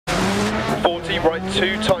keep right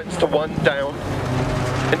 2, tightens to 1, down,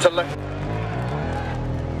 into left.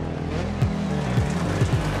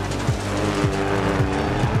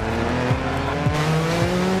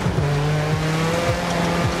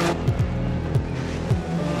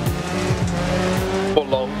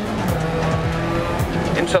 Long,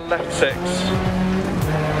 into left 6,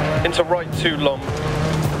 into right 2 long,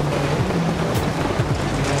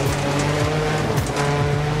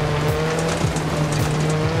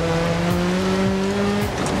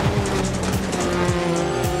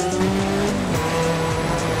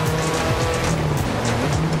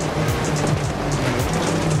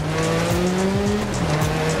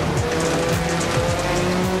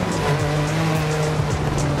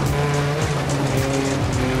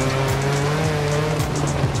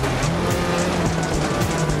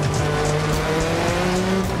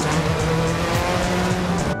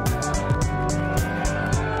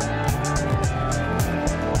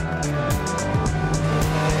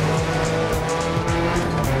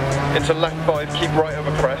 into left 5, keep right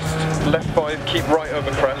over crest, left 5, keep right over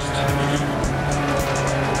crest,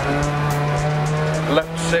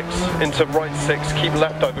 left 6, into right 6, keep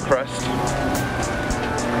left over crest,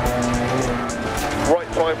 right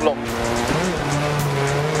 5 long,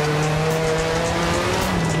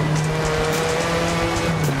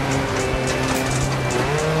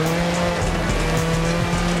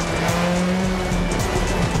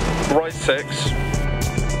 right 6,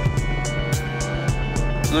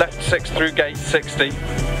 left 6 through gate 60,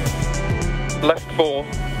 left 4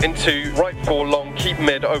 into right 4 long, keep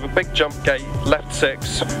mid over big jump gate, left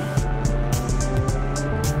 6,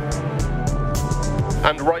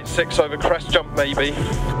 and right 6 over crest jump maybe,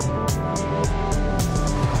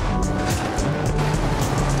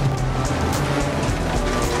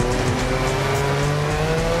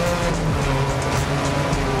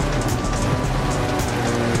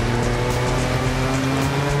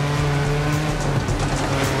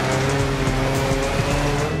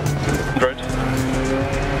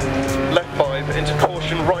 left 5 into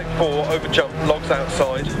caution, right 4 over jump, logs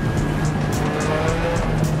outside,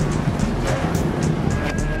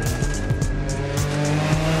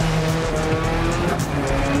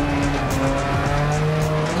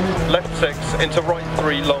 left 6 into right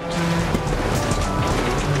 3 longs,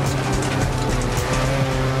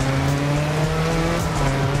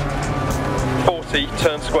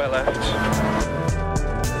 turn square left,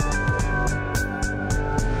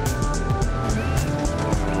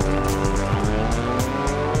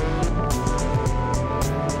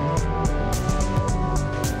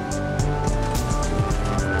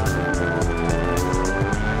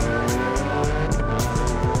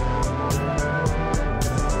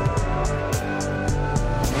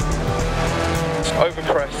 over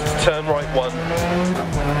crest, turn right 1,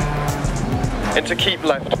 into keep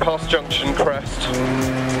left, past junction, crest,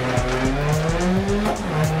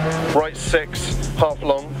 right 6, half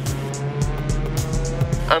long,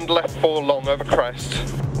 and left 4 long over crest,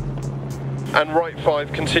 and right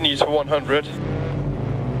 5 continue to 100,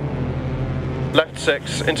 left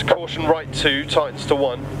 6, into caution, right 2, tightens to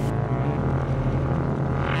 1,